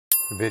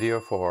Video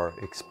for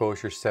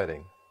exposure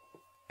setting.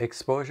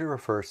 Exposure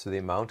refers to the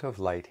amount of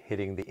light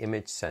hitting the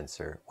image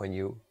sensor when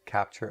you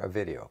capture a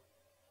video.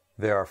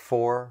 There are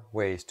 4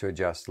 ways to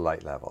adjust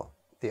light level.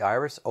 The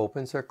iris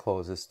opens or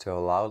closes to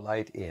allow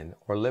light in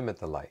or limit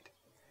the light.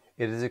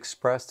 It is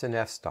expressed in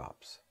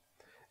f-stops.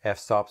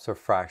 F-stops are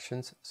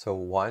fractions, so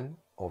 1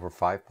 over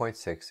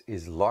 5.6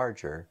 is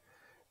larger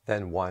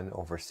than 1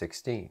 over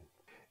 16.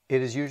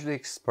 It is usually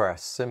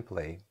expressed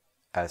simply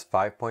as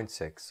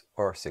 5.6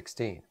 or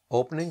 16.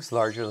 Openings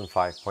larger than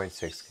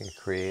 5.6 can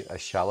create a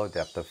shallow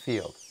depth of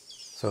field,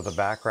 so the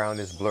background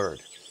is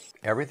blurred.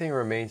 Everything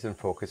remains in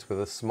focus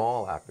with a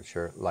small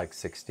aperture like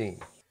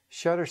 16.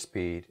 Shutter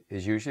speed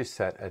is usually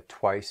set at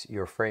twice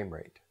your frame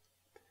rate.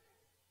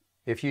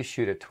 If you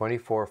shoot at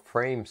 24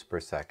 frames per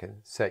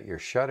second, set your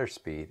shutter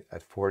speed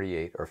at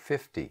 48 or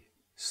 50.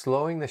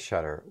 Slowing the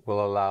shutter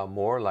will allow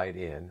more light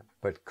in,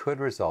 but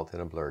could result in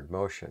a blurred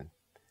motion.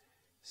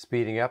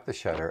 Speeding up the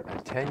shutter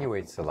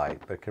attenuates the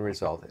light but can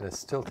result in a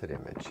stilted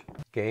image.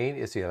 Gain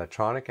is the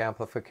electronic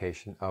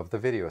amplification of the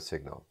video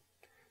signal.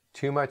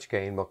 Too much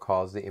gain will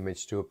cause the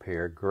image to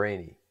appear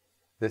grainy.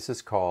 This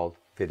is called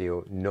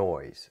video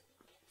noise.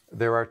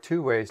 There are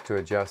 2 ways to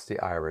adjust the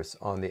iris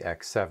on the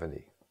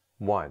X70.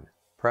 1.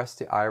 Press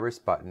the iris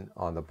button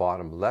on the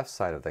bottom left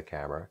side of the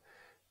camera,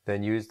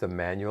 then use the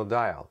manual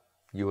dial.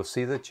 You will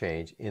see the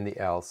change in the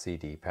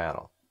LCD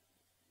panel.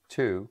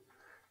 2.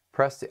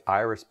 Press the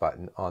iris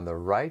button on the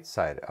right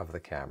side of the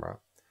camera.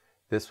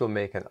 This will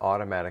make an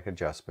automatic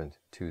adjustment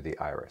to the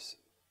iris.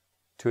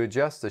 To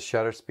adjust the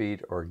shutter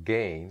speed or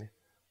gain,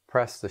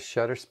 press the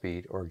shutter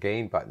speed or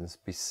gain buttons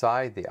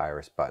beside the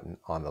iris button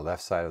on the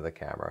left side of the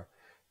camera,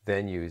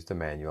 then use the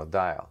manual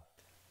dial.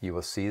 You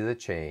will see the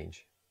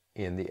change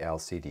in the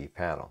LCD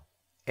panel.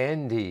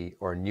 ND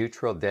or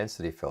neutral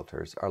density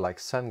filters are like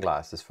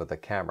sunglasses for the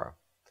camera.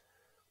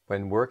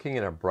 When working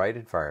in a bright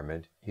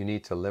environment, you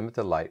need to limit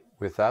the light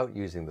without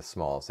using the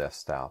smallest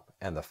f-stop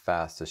and the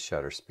fastest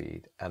shutter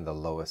speed and the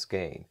lowest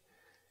gain.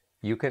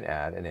 You can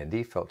add an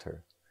ND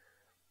filter.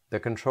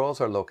 The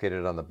controls are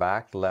located on the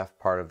back left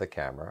part of the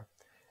camera.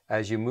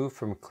 As you move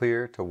from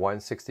clear to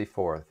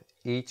 1/64th,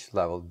 each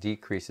level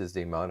decreases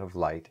the amount of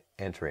light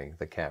entering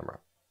the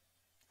camera.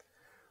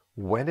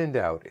 When in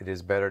doubt, it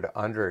is better to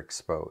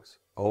underexpose.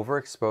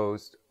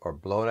 Overexposed or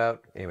blown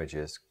out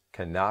images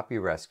cannot be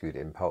rescued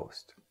in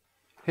post.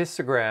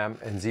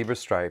 Histogram and zebra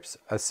stripes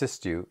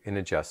assist you in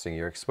adjusting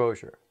your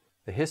exposure.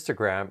 The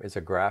histogram is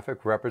a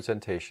graphic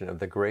representation of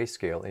the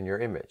grayscale in your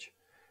image.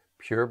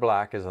 Pure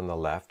black is on the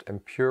left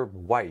and pure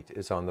white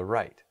is on the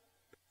right.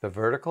 The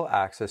vertical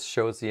axis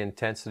shows the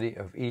intensity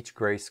of each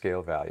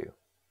grayscale value.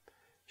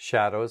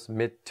 Shadows,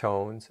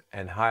 midtones,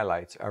 and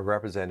highlights are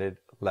represented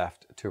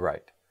left to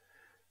right.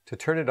 To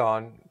turn it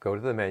on, go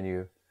to the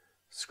menu,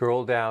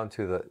 scroll down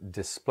to the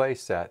display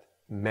set,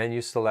 menu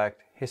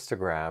select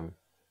histogram,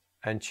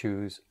 and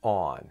choose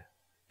on.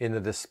 In the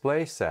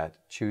display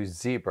set, choose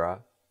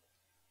zebra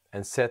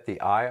and set the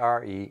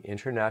IRE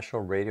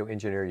International Radio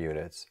Engineer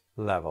Units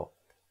level.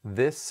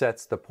 This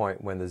sets the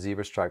point when the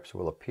zebra stripes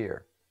will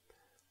appear.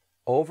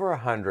 Over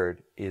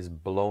 100 is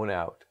blown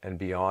out and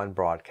beyond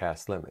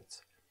broadcast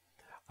limits.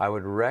 I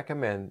would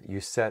recommend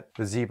you set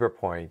the zebra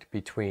point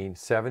between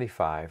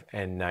 75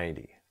 and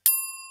 90.